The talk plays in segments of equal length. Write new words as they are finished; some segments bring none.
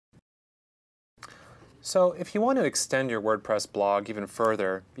So if you want to extend your WordPress blog even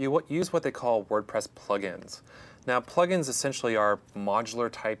further, you use what they call WordPress plugins. Now, plugins essentially are modular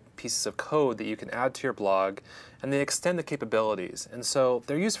type pieces of code that you can add to your blog, and they extend the capabilities. And so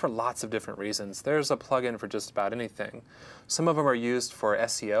they're used for lots of different reasons. There's a plugin for just about anything. Some of them are used for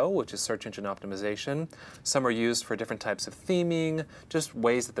SEO, which is search engine optimization. Some are used for different types of theming, just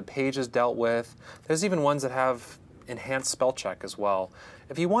ways that the page is dealt with. There's even ones that have enhanced spell check as well.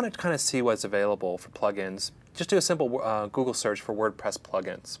 If you want to kind of see what's available for plugins, just do a simple Google search for WordPress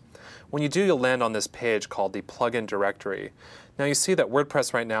plugins. When you do, you'll land on this page called the plugin directory. Now you see that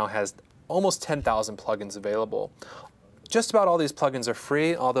WordPress right now has almost 10,000 plugins available. Just about all these plugins are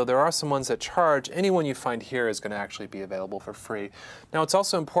free, although there are some ones that charge. Any one you find here is going to actually be available for free. Now, it's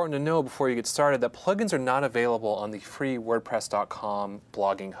also important to know before you get started that plugins are not available on the free WordPress.com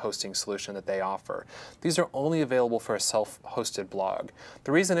blogging hosting solution that they offer. These are only available for a self-hosted blog.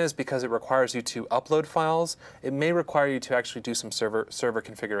 The reason is because it requires you to upload files. It may require you to actually do some server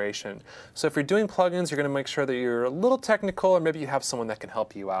configuration. So if you're doing plugins, you're going to make sure that you're a little technical, or maybe you have someone that can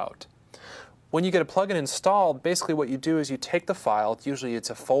help you out. When you get a plugin installed, basically what you do is you take the file, usually it's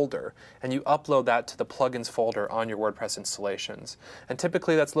a folder, and you upload that to the plugins folder on your WordPress installations. And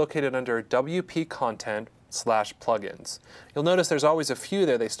typically that's located under WP Content/plugins. You'll notice there's always a few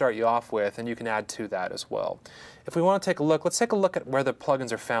there they start you off with, and you can add to that as well. If we want to take a look, let's take a look at where the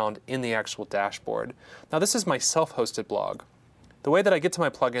plugins are found in the actual dashboard. Now this is my self-hosted blog. The way that I get to my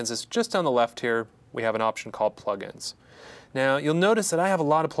plugins is just on the left here. We have an option called Plugins. Now, you'll notice that I have a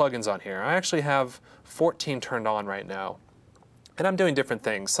lot of plugins on here. I actually have 14 turned on right now. And I'm doing different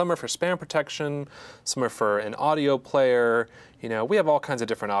things. Some are for spam protection, some are for an audio player. You know, we have all kinds of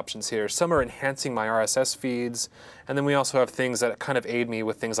different options here. Some are enhancing my RSS feeds, and then we also have things that kind of aid me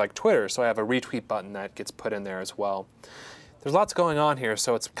with things like Twitter. So I have a retweet button that gets put in there as well. There's lots going on here,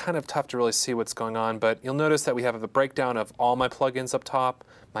 so it's kind of tough to really see what's going on, but you'll notice that we have a breakdown of all my plugins up top,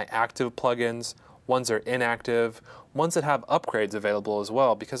 my active plugins, ones that are inactive, ones that have upgrades available as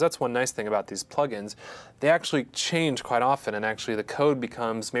well, because that's one nice thing about these plugins. They actually change quite often, and actually the code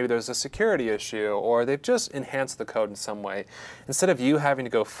becomes, maybe there's a security issue, or they've just enhanced the code in some way. Instead of you having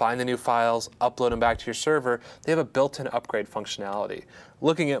to go find the new files, upload them back to your server, they have a built-in upgrade functionality.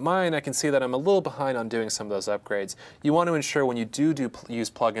 Looking at mine, I can see that I'm a little behind on doing some of those upgrades. You want to ensure when you use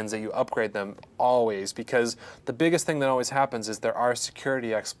plugins that you upgrade them always, because the biggest thing that always happens is there are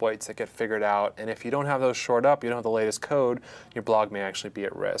security exploits that get figured out, and if you don't have those shored up, you don't have the latest code, your blog may actually be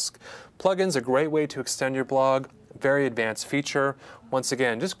at risk. Plugins are a great way to extend your blog, very advanced feature. Once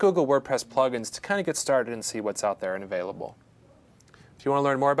again, just Google WordPress plugins to kind of get started and see what's out there and available. If you want to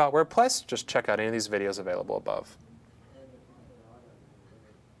learn more about WordPress, just check out any of these videos available above.